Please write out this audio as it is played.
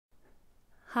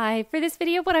Hi, for this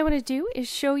video what I want to do is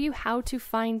show you how to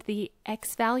find the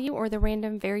x value or the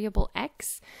random variable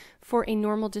x for a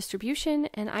normal distribution,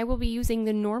 and I will be using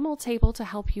the normal table to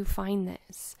help you find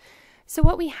this. So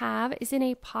what we have is in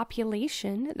a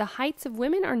population, the heights of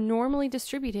women are normally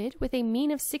distributed with a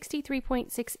mean of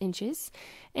 63.6 inches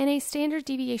and a standard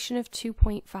deviation of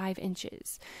 2.5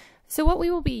 inches. So what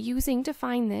we will be using to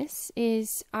find this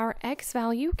is our x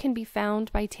value can be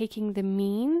found by taking the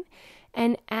mean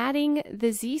and adding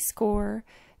the z-score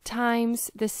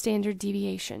times the standard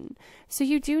deviation. So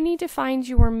you do need to find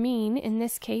your mean. In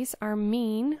this case, our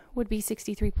mean would be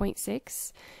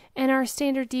 63.6 and our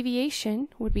standard deviation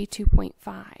would be 2.5.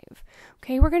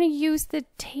 Okay, we're going to use the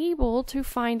table to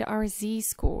find our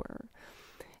z-score.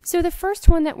 So the first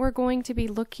one that we're going to be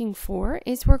looking for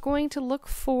is we're going to look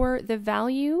for the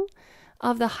value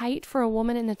of the height for a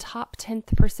woman in the top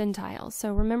 10th percentile.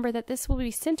 So remember that this will be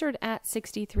centered at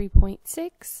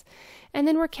 63.6, and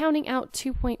then we're counting out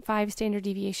 2.5 standard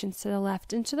deviations to the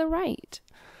left and to the right.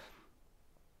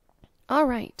 All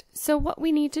right, so what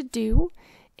we need to do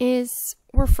is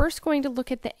we're first going to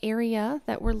look at the area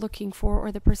that we're looking for,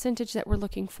 or the percentage that we're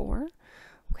looking for.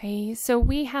 Okay, so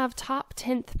we have top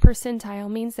 10th percentile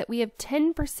means that we have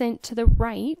 10% to the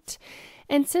right.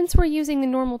 And since we're using the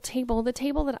normal table, the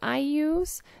table that I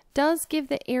use does give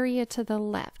the area to the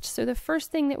left. So the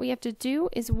first thing that we have to do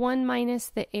is 1 minus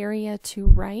the area to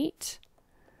right,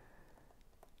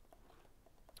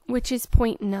 which is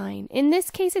 0.9. In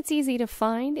this case, it's easy to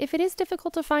find. If it is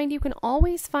difficult to find, you can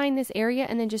always find this area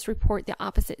and then just report the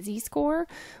opposite z-score.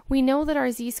 We know that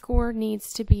our z-score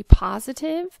needs to be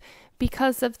positive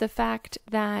because of the fact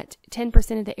that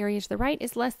 10% of the area to the right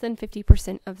is less than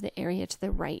 50% of the area to the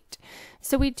right.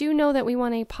 So we do know that we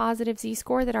want a positive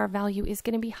z-score, that our value is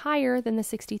going to be higher than the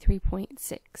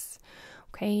 63.6.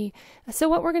 Okay, so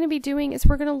what we're going to be doing is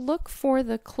we're going to look for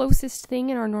the closest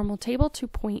thing in our normal table to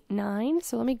 0.9.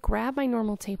 So let me grab my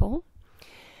normal table.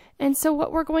 And so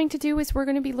what we're going to do is we're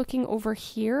going to be looking over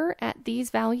here at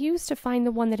these values to find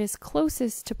the one that is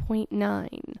closest to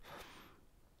 0.9.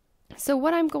 So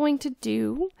what I'm going to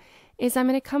do is I'm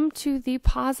going to come to the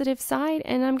positive side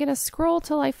and I'm going to scroll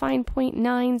till I find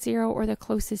 0.90 or the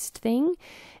closest thing.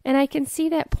 And I can see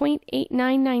that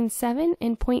 0.8997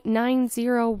 and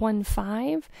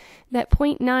 0.9015, that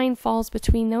 0.9 falls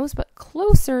between those, but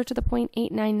closer to the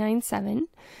 0.8997.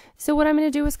 So what I'm going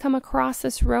to do is come across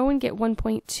this row and get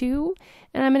 1.2,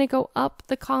 and I'm going to go up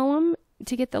the column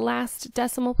to get the last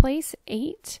decimal place,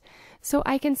 8. So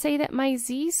I can say that my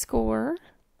z-score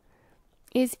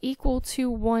is equal to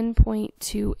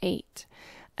 1.28.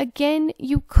 Again,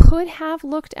 you could have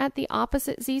looked at the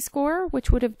opposite z-score, which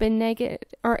would have been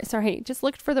just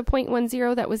looked for the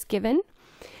 0.10 that was given,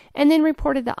 and then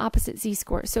reported the opposite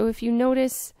z-score. So if you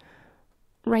notice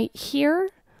right here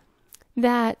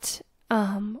that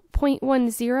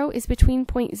 0.10 is between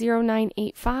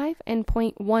 0.0985 and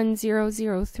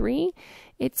 0.1003,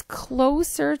 it's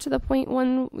closer to the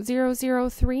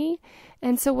 0.1003,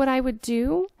 and so what I would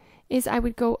do is I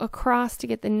would go across to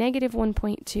get the negative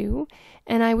 1.2,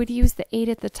 and I would use the 8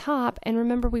 at the top, and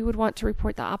remember we would want to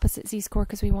report the opposite z-score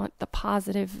because we want the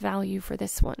positive value for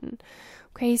this one.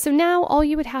 Okay, so now all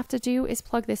you would have to do is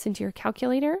plug this into your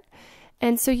calculator,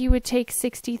 and so you would take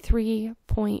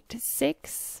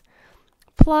 63.6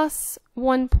 plus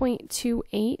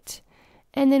 1.28,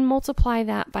 and then multiply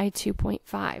that by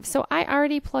 2.5. So I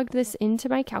already plugged this into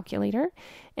my calculator,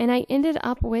 and I ended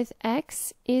up with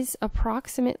x is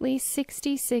approximately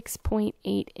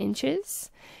 66.8 inches.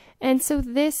 And so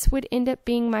this would end up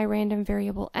being my random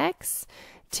variable x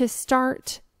to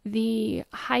start the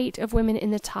height of women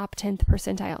in the top 10th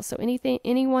percentile. So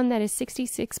anyone that is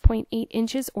 66.8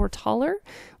 inches or taller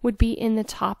would be in the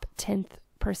top 10th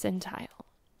percentile.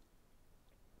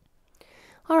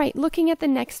 All right, looking at the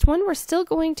next one, we're still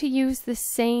going to use the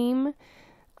same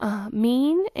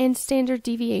mean and standard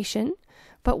deviation,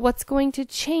 but what's going to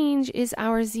change is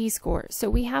our z-score. So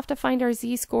we have to find our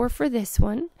z-score for this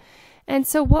one. And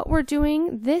so what we're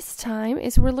doing this time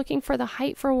is we're looking for the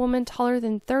height for a woman taller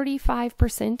than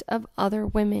 35% of other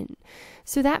women.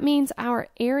 So that means our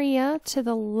area to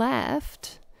the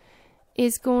left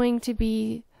is going to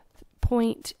be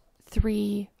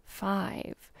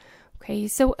 0.35. Okay,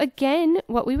 so again,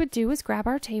 what we would do is grab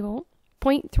our table.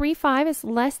 0.35 is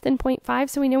less than 0.5,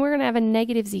 so we know we're going to have a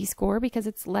negative z-score because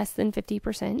it's less than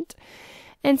 50%.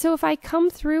 And so if I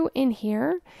come through in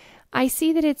here, I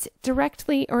see that it's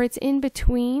directly, or it's in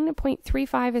between,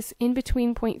 0.35 is in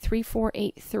between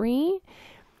 0.3483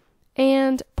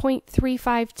 and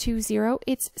 0.3520.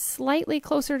 It's slightly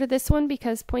closer to this one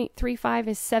because 0.35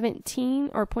 is 17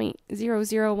 or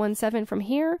 0.0017 from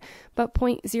here, but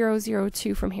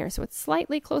 0.002 from here. So it's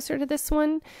slightly closer to this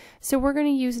one. So we're going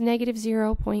to use negative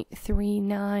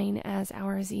 0.39 as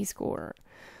our z-score.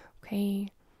 Okay.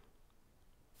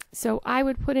 So I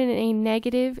would put in a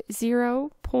negative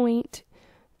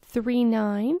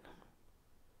 0.39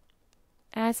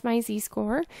 as my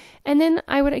z-score, and then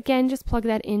I would again just plug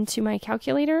that into my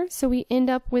calculator. So we end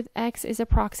up with x is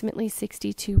approximately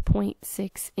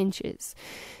 62.6 inches.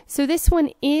 So this one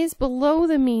is below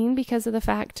the mean because of the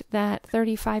fact that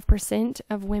 35%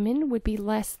 of women would be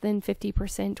less than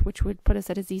 50%, which would put us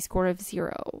at a z-score of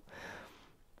 0.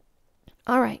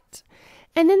 All right.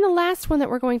 And then the last one that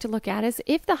we're going to look at is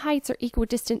if the heights are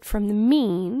equidistant from the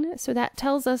mean. So that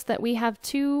tells us that we have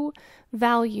two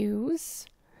values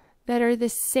that are the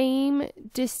same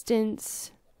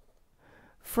distance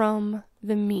from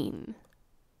the mean.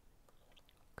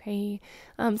 Okay,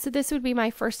 so this would be my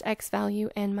first x value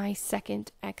and my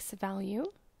second x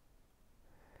value.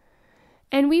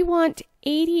 And we want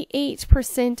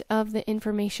 88% of the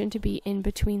information to be in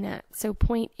between that, so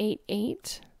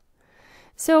 0.88.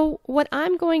 So what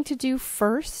I'm going to do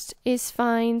first is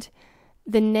find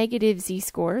the negative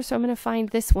z-score. So I'm going to find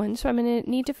this one. So I'm going to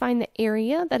need to find the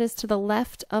area that is to the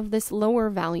left of this lower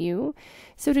value.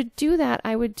 So to do that,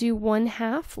 I would do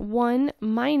 1/2, 1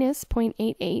 minus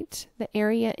 0.88, the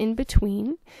area in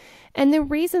between. And the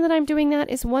reason that I'm doing that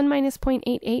is 1 minus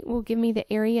 0.88 will give me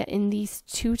the area in these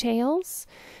two tails.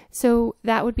 So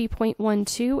that would be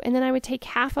 0.12, and then I would take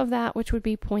half of that, which would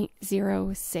be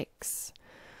 0.06.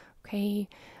 Okay.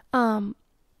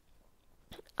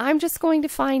 I'm just going to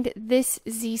find this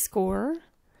z-score,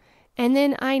 and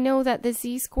then I know that the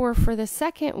z-score for the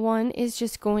second one is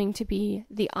just going to be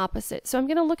the opposite. So I'm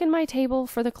going to look in my table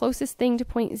for the closest thing to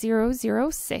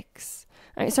 0.006.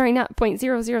 Sorry, not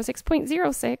 0.006,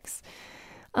 0.06.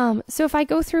 So if I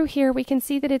go through here, we can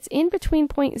see that it's in between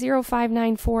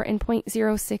 0.0594 and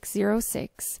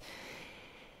 0.0606,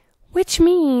 which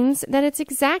means that it's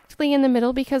exactly in the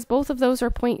middle because both of those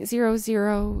are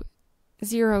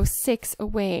 0.0006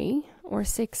 away, or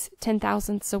 6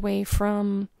 10,000ths away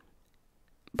from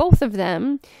both of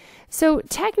them. So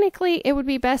technically it would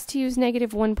be best to use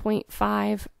negative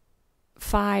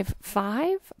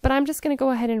 1.555, but I'm just going to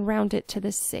go ahead and round it to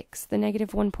the 6. The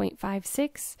negative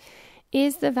 1.56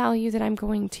 is the value that I'm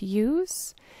going to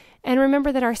use. And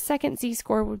remember that our second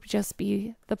z-score would just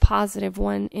be the positive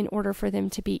one in order for them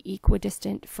to be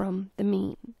equidistant from the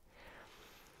mean.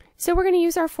 So we're going to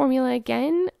use our formula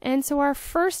again, and so our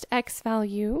first x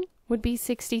value would be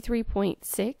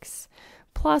 63.6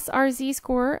 plus our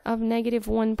z-score of negative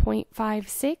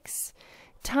 1.56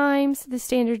 times the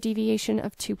standard deviation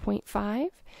of 2.5.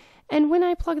 And when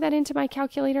I plug that into my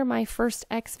calculator, my first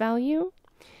x value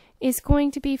is going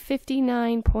to be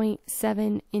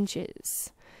 59.7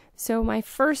 inches. So my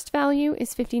first value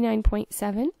is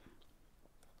 59.7.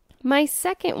 My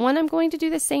second one, I'm going to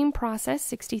do the same process,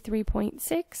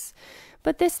 63.6,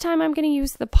 but this time I'm going to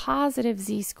use the positive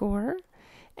z-score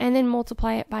and then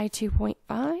multiply it by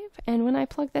 2.5. And when I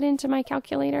plug that into my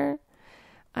calculator,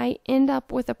 I end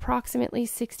up with approximately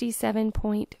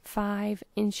 67.5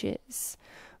 inches.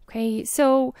 Okay,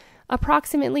 so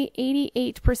approximately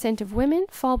 88% of women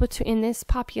in this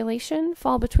population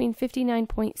fall between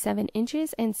 59.7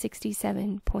 inches and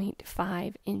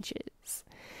 67.5 inches.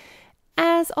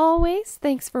 As always,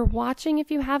 thanks for watching. If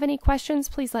you have any questions,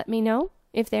 please let me know.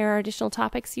 If there are additional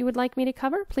topics you would like me to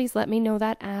cover, please let me know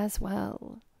that as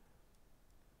well.